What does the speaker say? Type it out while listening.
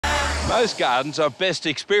Most gardens are best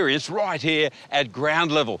experienced right here at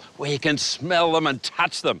ground level, where you can smell them and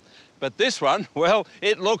touch them. But this one, well,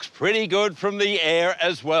 it looks pretty good from the air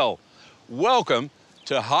as well. Welcome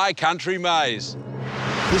to High Country Maze.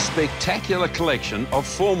 This spectacular collection of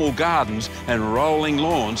formal gardens and rolling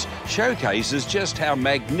lawns showcases just how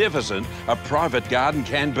magnificent a private garden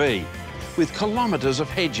can be. With kilometres of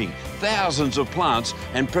hedging, thousands of plants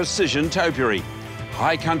and precision topiary,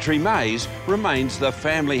 High Country Maze remains the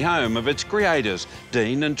family home of its creators,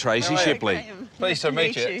 Dean and Tracey Shipley. Pleased to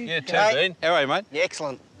meet you. You too, Dean. How are you, mate? Yeah,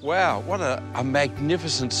 excellent. Wow, what a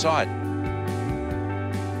magnificent sight.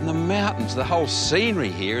 And the mountains, the whole scenery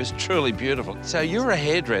here is truly beautiful. So you're a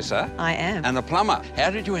hairdresser. I am. And a plumber. How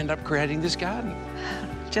did you end up creating this garden?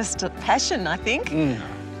 Just a passion, I think.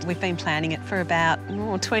 We've been planning it for about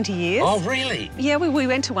 20 years. Oh, really? Yeah, we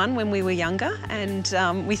went to one when we were younger and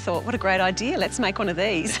we thought, what a great idea, let's make one of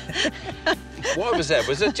these. Why was that?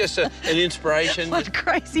 Was it just an inspiration? What a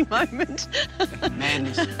crazy moment.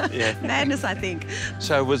 Madness. Yeah. Madness, I think.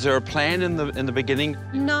 So was there a plan in the beginning?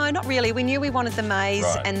 No, not really. We knew we wanted the maze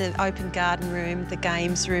Right. and the open garden room, the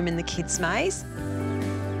games room and the kids' maze.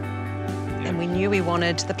 And we knew we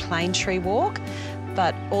wanted the plane tree walk,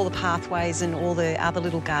 but all the pathways and all the other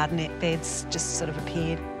little garden beds just sort of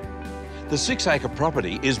appeared. The 6-acre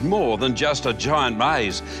property is more than just a giant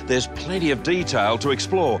maze. There's plenty of detail to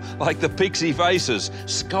explore, like the pixie faces,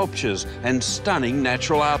 sculptures and stunning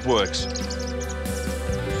natural artworks.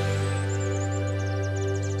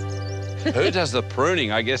 Who does the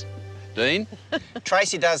pruning, I guess, Dean?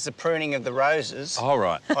 Tracey does the pruning of the roses. All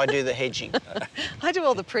right. I do the hedging. I do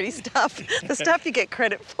all the pretty stuff, the stuff you get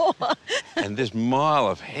credit for. And this mile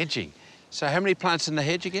of hedging. So how many plants in the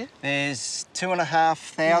hedge again? There's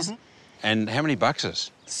 2,500. And how many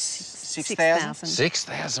buxes? 6,000.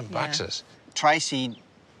 6,000 buxes. Tracey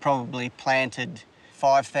probably planted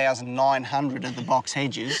 5,900 of the box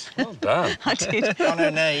hedges Well done. I did. on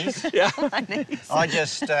her knees. Yeah. My knees. I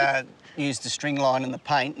just used the string line and the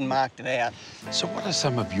paint and marked it out. So what are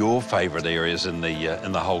some of your favourite areas in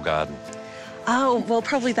the whole garden? Oh, well,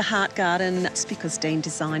 probably the heart garden. It's because Dean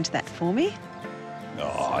designed that for me.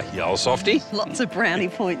 Oh, you old softy. Lots of brownie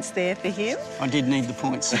points there for him. I did need the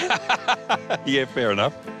points. Yeah, fair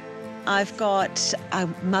enough. I've got a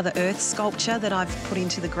Mother Earth sculpture that I've put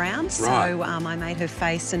into the ground. Right. So I made her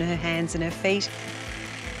face and her hands and her feet.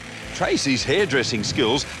 Tracey's hairdressing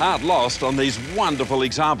skills aren't lost on these wonderful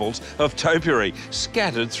examples of topiary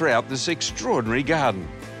scattered throughout this extraordinary garden.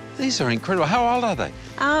 These are incredible. How old are they?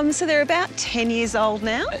 So they're about 10 years old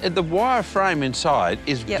now. The wire frame inside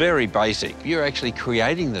is Yep. very basic. You're actually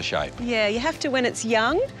creating the shape. Yeah, you have to, when it's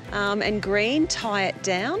young and green, tie it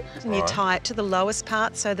down. And you Right. tie it to the lowest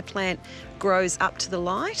part so the plant grows up to the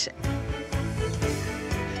light.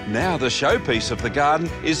 Now the showpiece of the garden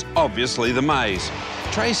is obviously the maze.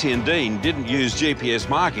 Tracey and Dean didn't use GPS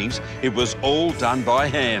markings. It was all done by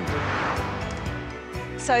hand.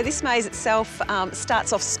 So this maze itself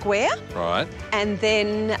starts off square Right. and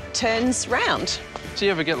then turns round. Do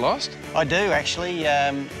you ever get lost? I do, actually.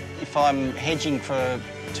 If I'm hedging for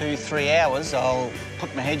 2-3 hours, I'll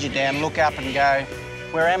put my hedger down, look up and go,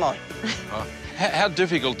 where am I? Oh. How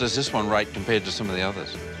difficult does this one rate compared to some of the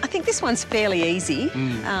others? I think this one's fairly easy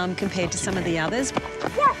compared to some of the others.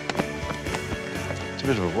 It's a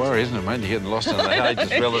bit of a worry, isn't it, mate? You're getting lost in the hedge is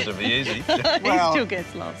relatively easy. He still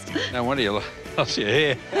gets lost. No wonder you lost your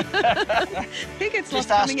hair. He gets lost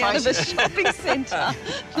Just ask coming out of the Tracey. shopping centre. I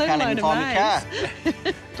let can't alone even a find my maze.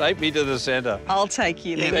 car. Take me to the centre. I'll take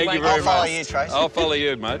you then. Thank We you won't very I'll follow much. you, Tracey. I'll follow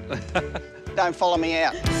you, mate. Don't follow me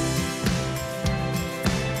out.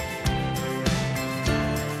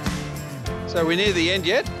 So we're near the end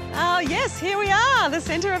yet? Oh, yes, here we are, the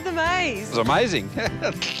centre of the maze. It's amazing.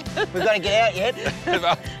 We've got to get out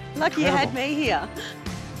yet. Lucky you had me here.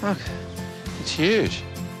 Look, it's huge.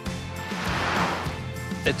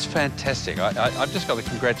 It's fantastic. I've just got to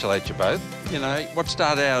congratulate you both. You know, what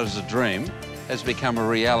started out as a dream has become a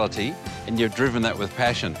reality, and you've driven that with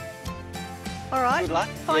passion. All right, Good luck.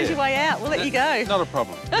 find your way out. We'll let you go. Not a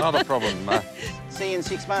problem. Not a problem. See you in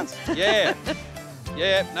 6 months. Yeah.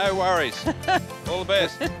 Yeah, no worries. All the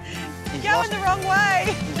best. He's Going lost, the wrong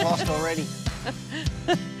way. he's lost already.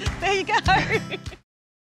 There you go.